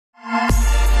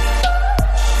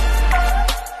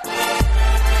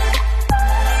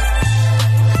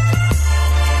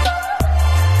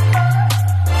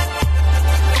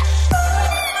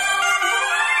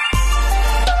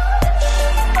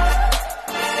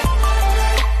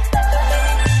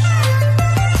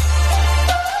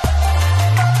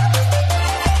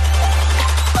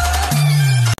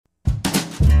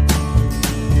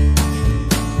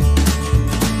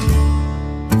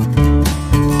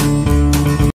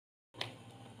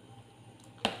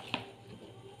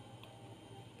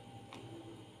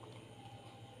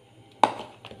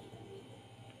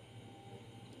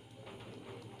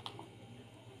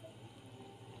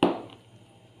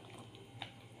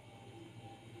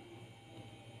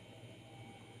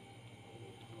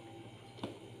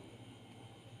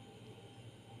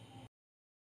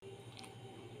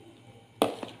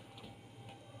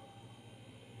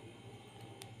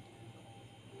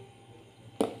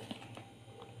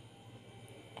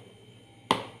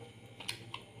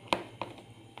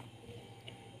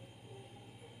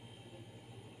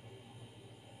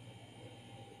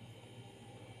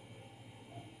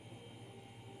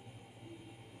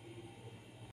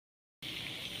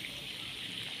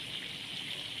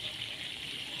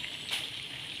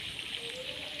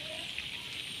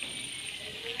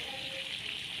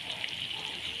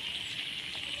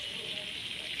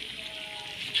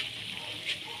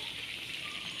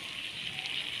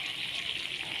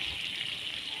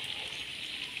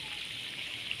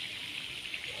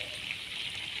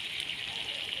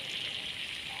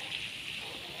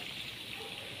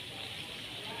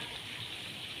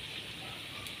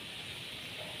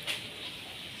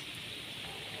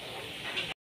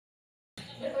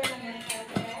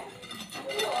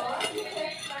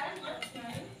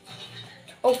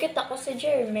si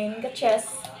Jermaine ka-chess.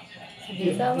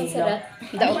 Sa masalat.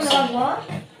 Daog sa mo?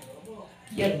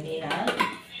 Jermaine na.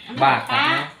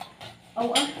 Baka.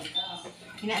 Oo ah.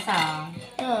 Hinasang.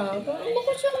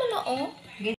 Bakit siya man ako?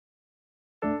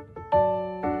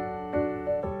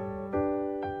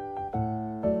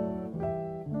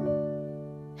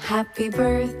 Happy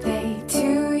birthday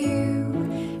to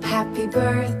you. Happy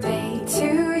birthday to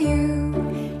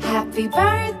you. Happy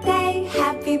birthday,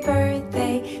 happy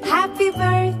birthday, happy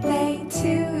birthday to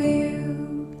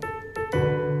you.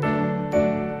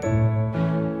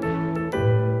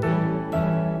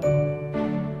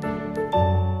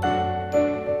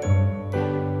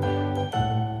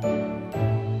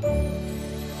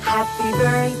 Happy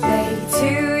birthday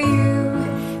to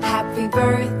you. Happy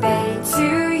birthday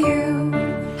to you.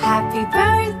 Happy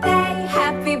birthday,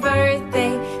 happy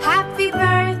birthday, happy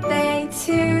birthday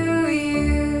to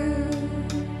you.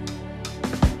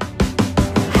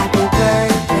 Happy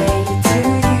birthday to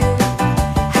you.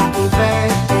 Happy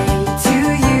birthday to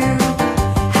you.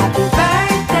 Happy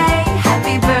birthday,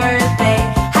 happy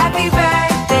birthday, happy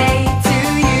birthday to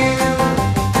you.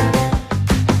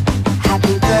 Happy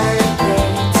birthday to you.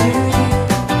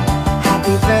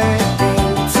 Happy birthday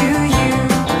to you.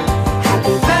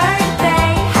 Happy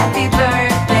birthday, happy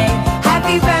birthday,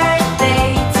 happy birthday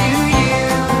to you.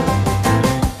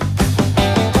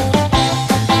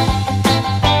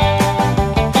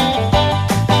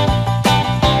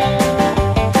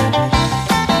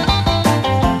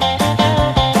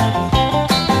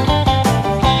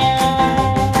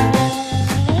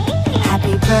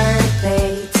 Happy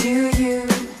birthday to you.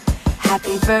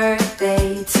 Happy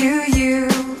birthday to you.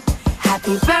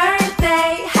 Happy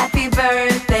birthday, happy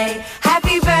birthday,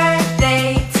 happy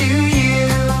birthday to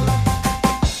you.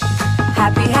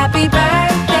 Happy birthday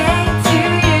to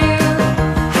you.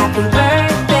 Happy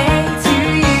birthday to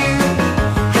you.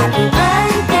 Happy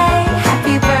birthday,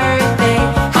 happy birthday,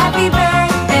 happy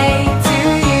birthday to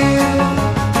you.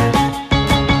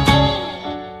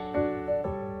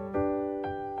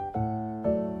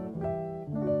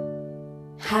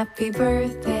 Happy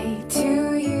birthday to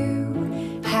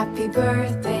you. Happy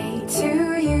birthday to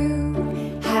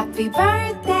you. Happy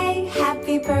birthday,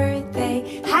 happy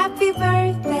birthday, happy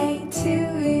birthday to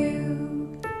you.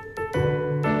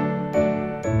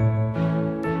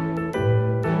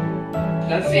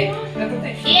 Lasik.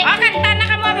 Oh, kanta na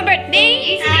ka mo happy birthday.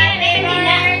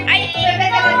 Ay,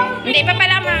 hindi pa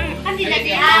pala mang.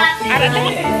 Ara na.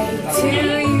 To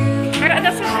you. Ara na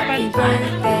sa Happy sapan.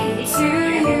 birthday to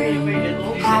you.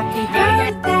 Happy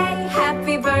birthday,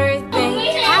 happy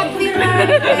birthday, happy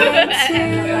birthday to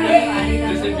you.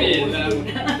 Sasabihin lang.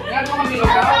 Gago kami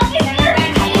Happy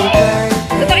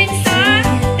Ito birthday rin sa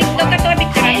TikTok ka to,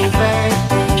 Victoria.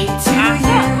 birthday to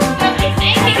you.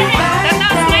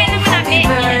 Tataw, smile naman natin. Happy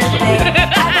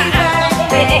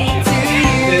birthday to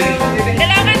you.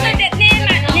 Dalawa sa ni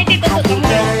Tito Tuto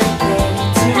mo.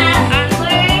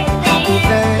 Happy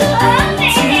birthday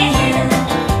to you.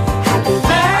 Happy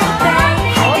birthday,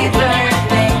 happy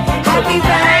birthday, happy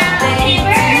birthday to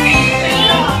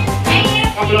you.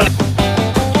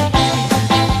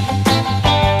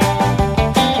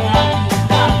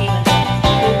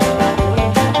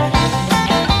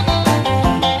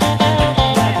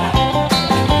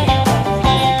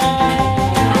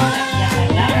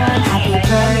 Happy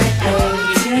birthday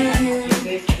to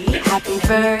you. Happy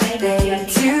birthday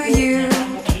to you.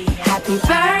 Happy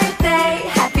birthday,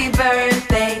 happy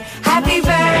birthday, happy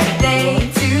birthday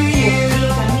to you.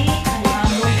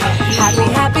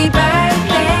 Happy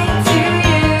birthday to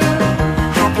you.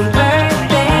 Happy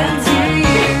birthday to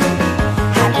you.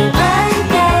 Happy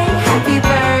birthday, happy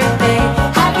birthday,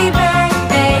 happy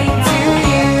birthday to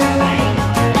you.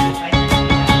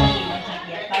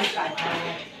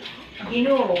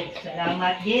 Ginoo,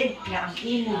 salamat gid nga ang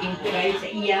imo ginturay sa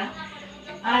iya.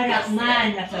 Arak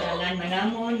man nasaralan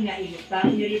manamon nga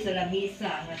ilutang diri sa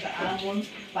lamisa nga sa amon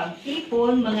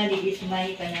pagtipon mga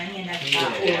ligismay tanan nga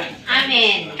nagtaon.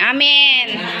 Amen.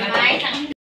 Ay,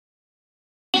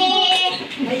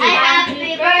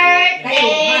 happy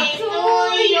birthday to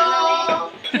you.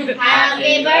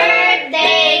 Happy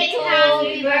birthday,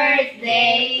 happy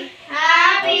birthday.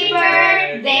 Happy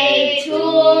birthday to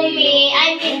me.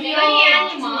 I mean you.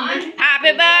 Happy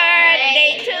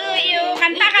birthday to you.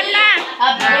 Kanta, kanta.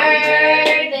 Happy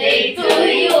birthday to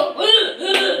you.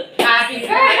 Happy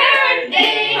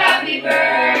birthday, happy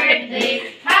birthday.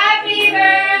 Happy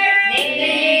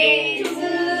birthday to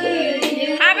you.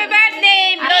 Happy birthday.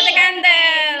 Blow the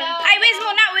candle. Ay, wish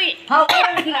mo na, wish. How old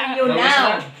are you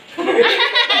now?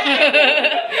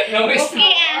 No, it's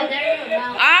Okay, there you go.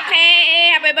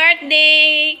 Okay, happy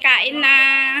birthday. Kain na.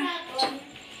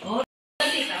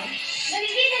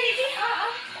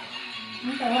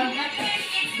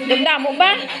 Damdamo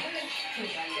ba?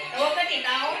 Tawag ka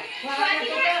titaw.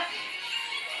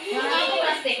 Ako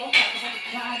plastic ko.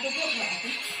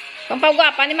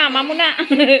 Pampagwapa ni mama mo na.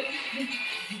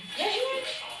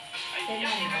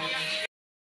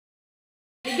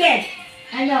 Sige,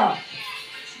 ano?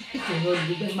 Sunod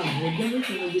dito, mahod yan.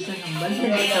 Sunod dito ng bansa.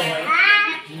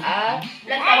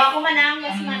 Tawa ko manang,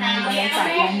 mas manang. Wala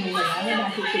sayang mo na lang. Wala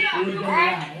susikul yan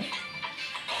lang.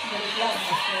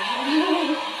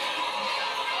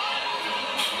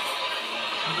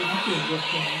 Hindi na sigot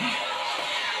yan.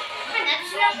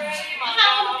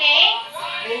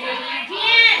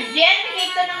 Jen,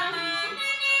 dito na.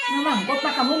 Namangkot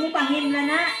pa ka mo, mutangin na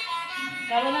na.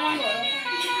 Karo na lang bro.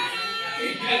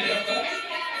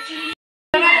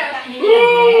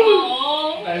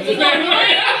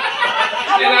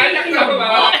 Kailangan ka ba?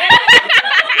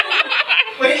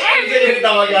 Wait, ano yung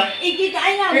tawag ka? Ikita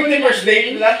ay na. 51st date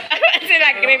nila? Sila,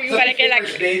 craving Sa pala kay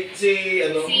 51st date, si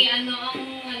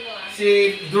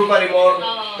Si Drew Barrymore,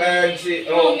 Oo. kaya si,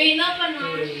 May na pa na.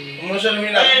 Ano siya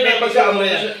luminap? May pagkaamo na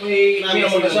siya, may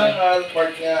mo na siya,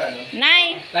 part nga, ano.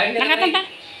 Nay, nakatanta.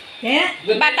 Kaya,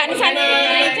 Bata ni Sani.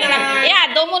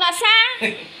 Yeah, do mo na sa.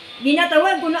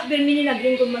 ginatawag ko na, pero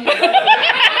minilagring ko man.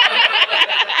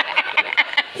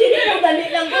 Sino yung dali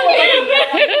lang ko?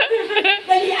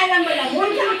 Dalian lang ba lang? Huwag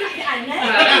ka kakasaan na.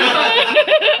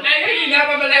 Ay, hindi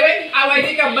pa pala. Away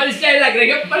di ka, balis siya lang.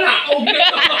 Regap pala. Oh,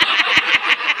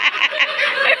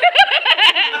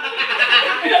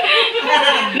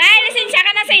 Nay, lisensya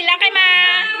ka na sa ilang kay ma.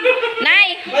 Nay.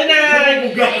 Ay, nay!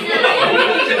 Buga!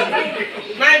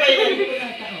 Nay, bay!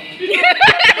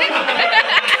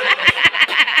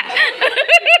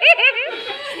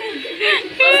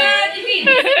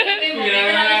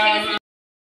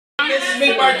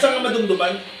 May part siyang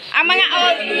madumduman. Ang mga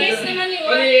old.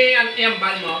 Kani, yung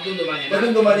bal mo, dunduman yan.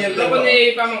 Madumduman yan. Pero kung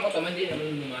ni pamang ko to, hindi naman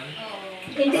dunduman.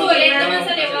 Hindi Sulit man naman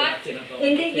sa liwat.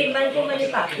 Hindi man ko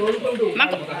manipatol kung doon.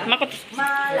 Makot.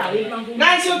 Malawig man ko.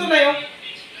 Nay, siyo to na yun.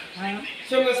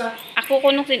 Siyo na sa. Ako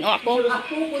kunong sin o ako.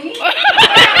 Ako ko ni.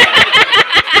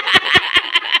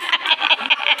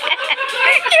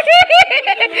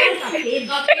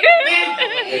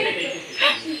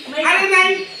 Ano,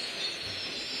 nay?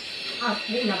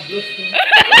 Ako na gusto.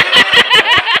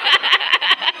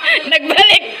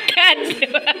 Nagbaliktad.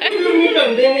 Lumitan,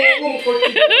 hindi mo comfort.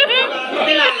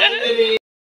 Kailangan din eh.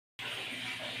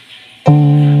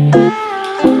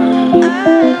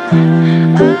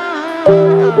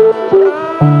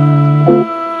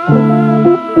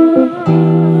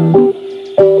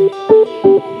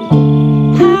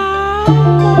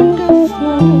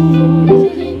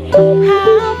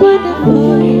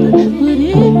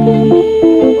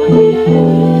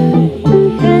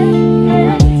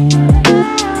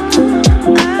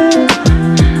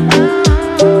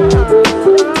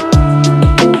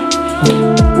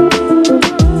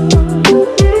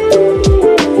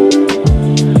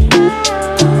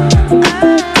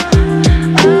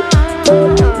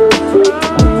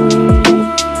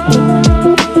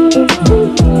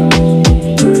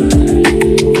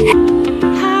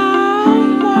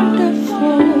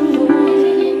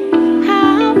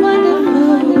 How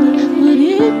wonderful would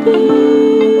it be?